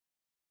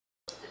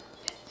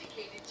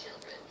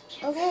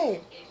Okay,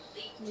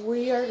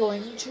 we are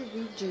going to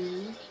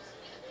redo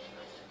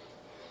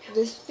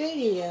this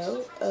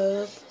video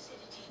of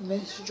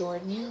Miss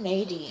Jordyn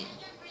Nadine.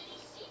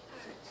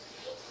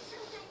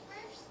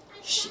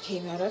 She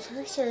came out of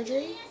her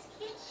surgery.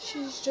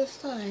 She's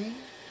just fine.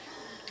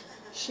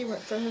 She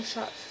went for her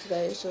shots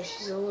today, so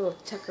she's a little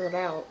tuckered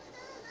out.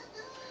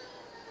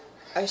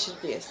 I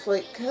should be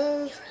asleep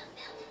because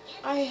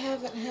I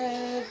haven't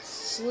had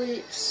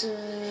sleep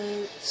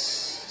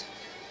since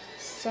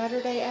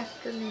Saturday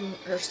afternoon,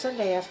 or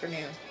Sunday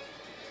afternoon.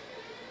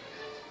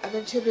 I've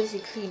been too busy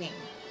cleaning.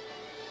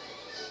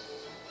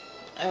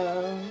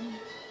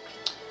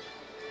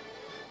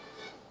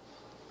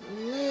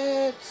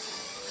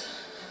 Let's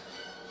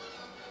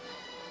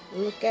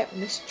look at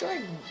Miss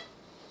Jordyn.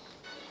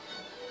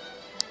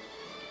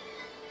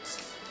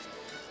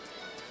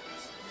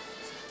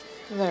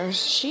 There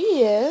she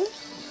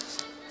is.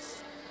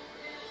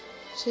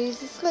 She's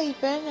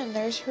sleeping, and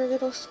there's her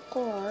little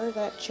scar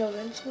that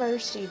Children's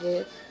Mercy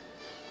did.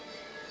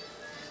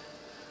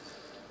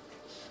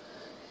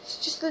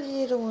 It's just a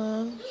little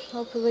one.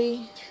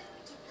 Hopefully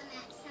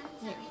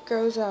it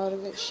grows out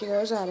of it. She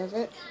grows out of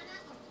it.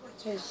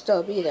 It'll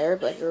still be there,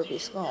 but it'll be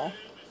small.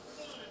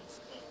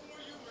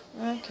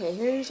 Okay,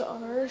 here's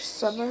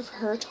some of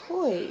her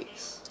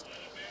toys.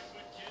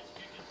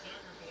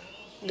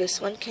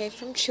 This one came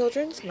from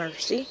Children's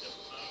Mercy.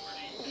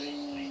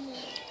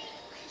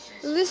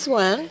 This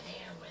one,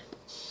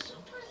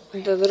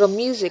 the little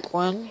music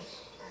one.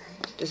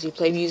 Does he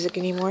play music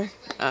anymore?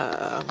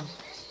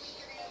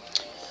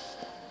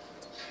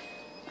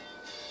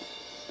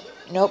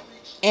 Nope.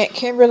 Aunt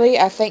Kimberly,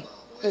 I think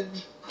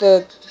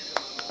the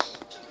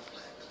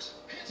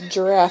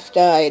giraffe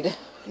died.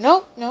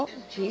 Nope,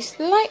 he's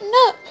lighting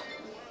up.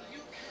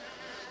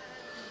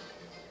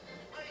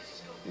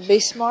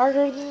 Be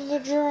smarter than the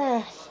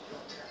giraffe.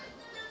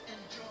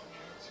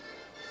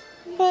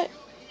 But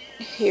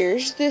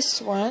here's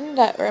this one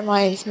that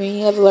reminds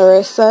me of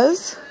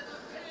Larissa's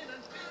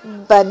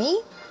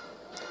bunny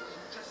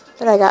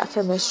that I got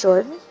from Miss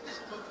Jordyn.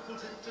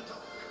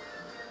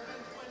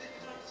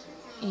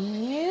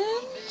 And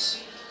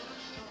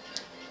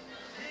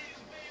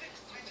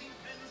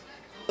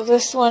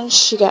this one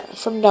she got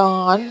from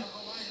Dawn.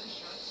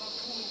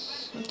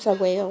 It's a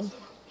whale.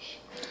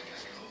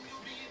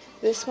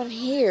 This one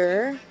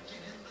here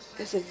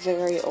is a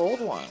very old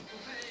one.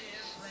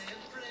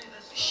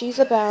 She's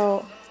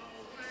about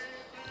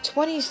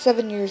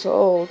 27 years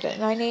old,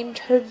 and I named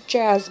her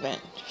Jasmine.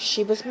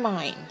 She was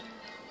mine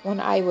when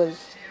I was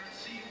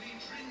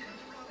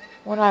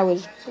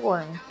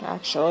born,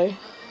 actually,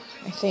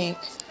 I think.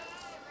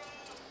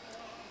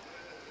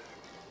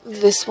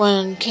 This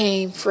one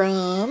came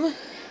from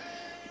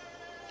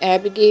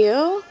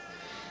Abigail.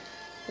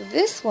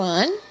 This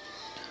one,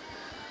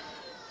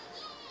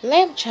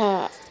 Lamb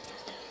Chop,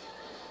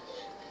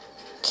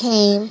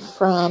 came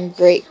from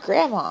Great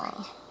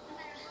Grandma.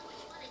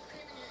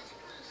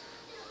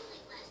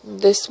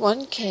 This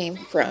one came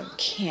from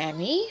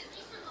Cammie,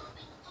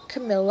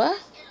 Camilla.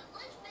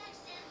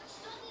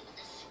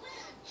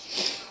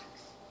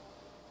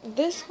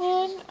 This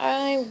one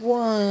I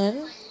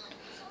won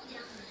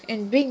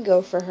in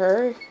bingo for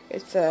her.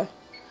 It's an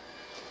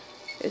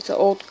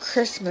old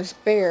Christmas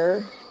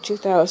bear,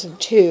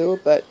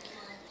 2002, but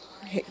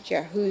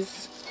yeah,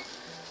 who's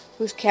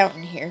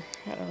counting here?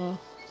 I don't know.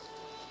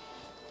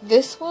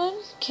 This one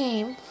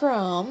came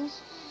from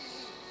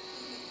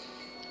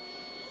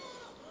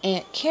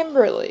Aunt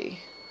Kimberly.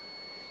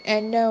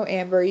 And no,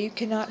 Amber, you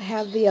cannot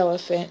have the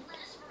elephant.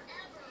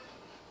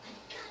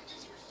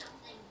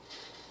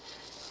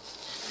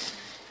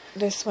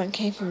 This one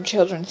came from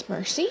Children's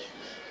Mercy.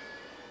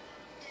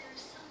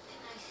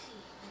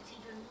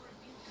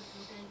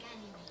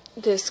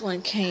 This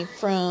one came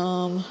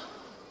from...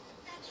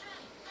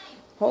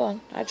 Hold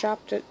on, I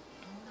dropped it.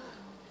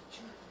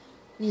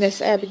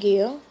 Miss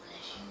Abigail.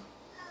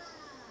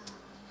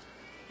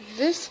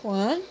 This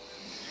one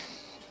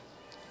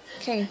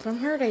came from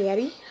her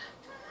daddy.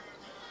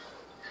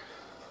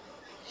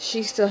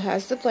 She still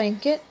has the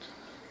blanket.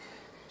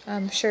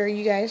 I'm sure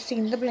you guys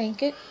seen the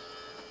blanket.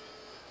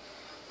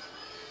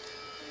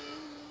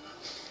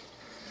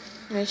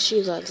 And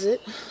she loves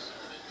it.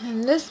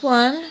 And this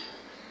one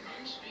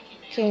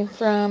came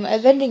from a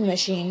vending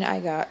machine I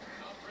got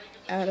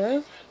out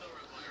of.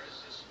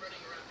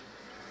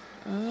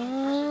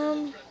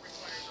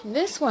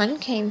 This one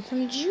came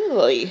from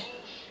Julie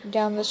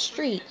down the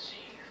street.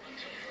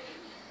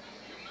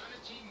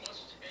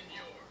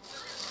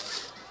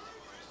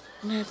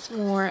 That's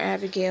more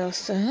Abigail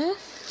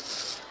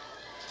stuff.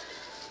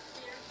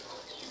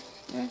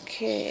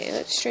 Okay,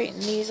 let's straighten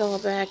these all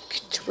back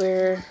to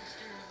where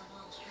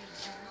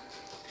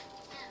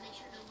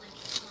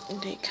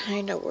they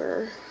kind of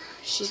were.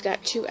 She's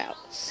got two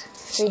outs.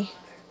 See?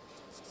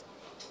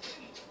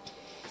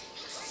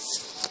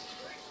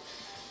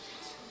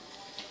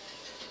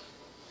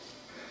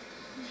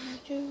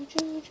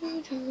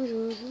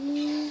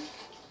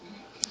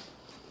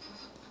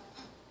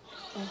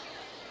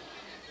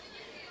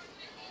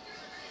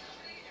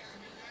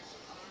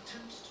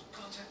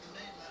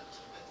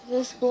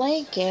 this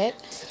blanket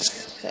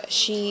that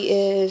she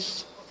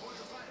is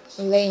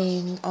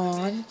laying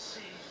on,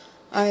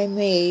 I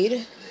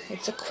made.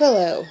 It's a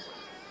quillo.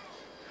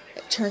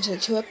 It turns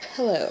into a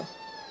pillow.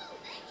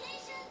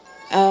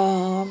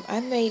 I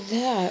made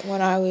that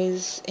when I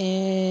was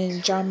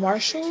in John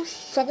Marshall's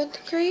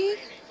 7th grade.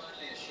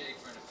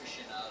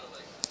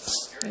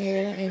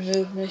 Here, let me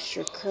move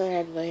Mr.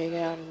 Crab Leg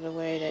out of the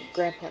way that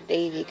Grandpa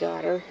Davy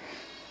got her.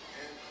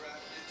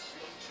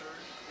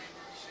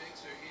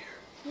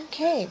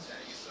 Okay.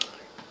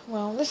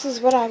 Well, this is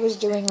what I was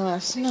doing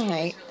last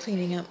night,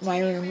 cleaning up my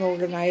room,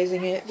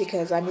 organizing it,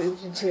 because I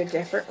moved into a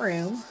different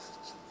room.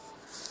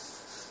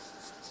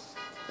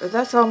 But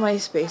that's all my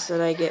space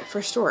that I get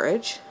for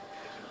storage.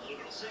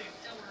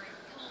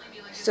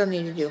 Still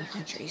need to do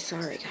laundry,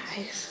 sorry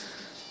guys.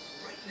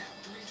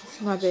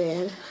 It's my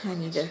bed, I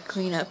need to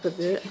clean up a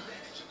bit.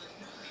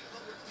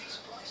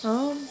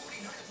 I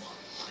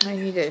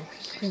need to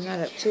clean that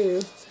up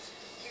too.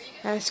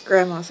 That's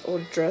Grandma's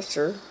old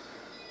dresser.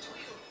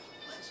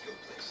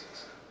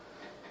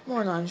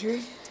 More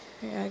laundry.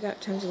 Yeah, I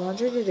got tons of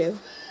laundry to do.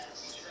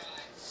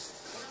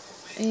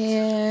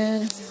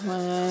 And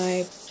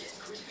my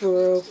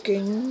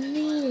broken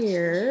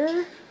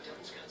mirror.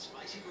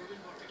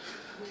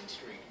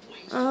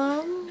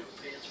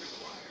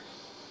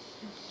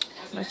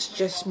 That's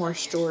just more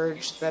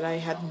storage that I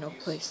had no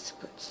place to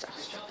put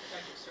stuff.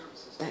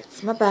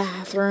 That's my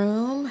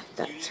bathroom.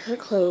 That's her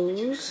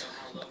clothes.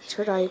 That's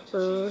her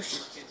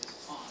diapers.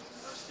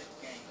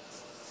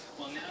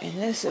 And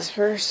this is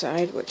her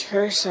side, which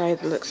her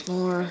side looks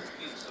more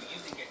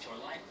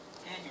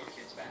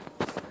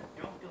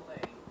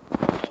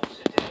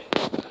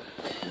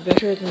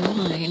better than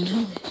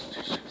mine.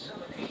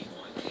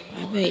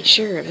 I made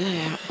sure of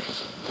that.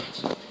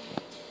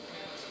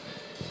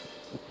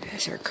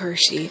 That's her car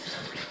seat.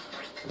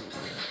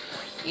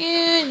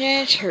 And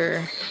that's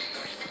her.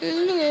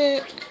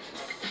 Look.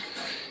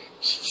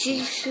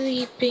 She's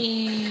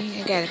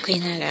sleeping. I gotta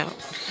clean that out.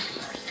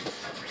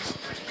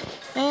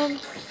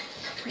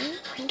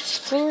 This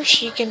floor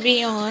she can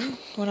be on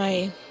when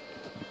I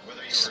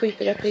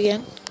sweep it up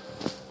again.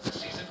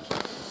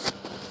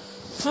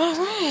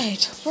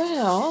 Alright,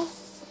 well.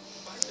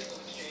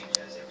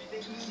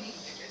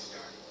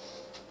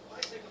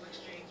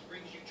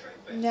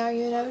 Now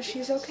you know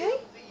she's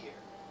okay.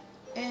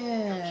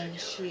 And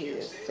she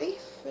is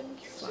safe and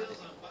fine.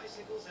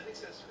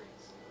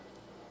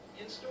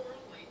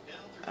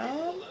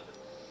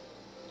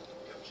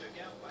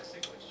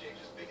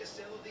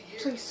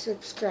 Please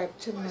subscribe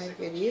to my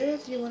video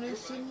if you want to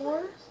see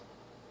more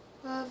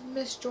of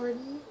Miss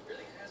Jordyn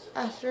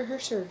after her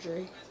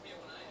surgery.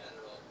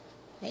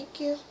 Thank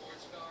you.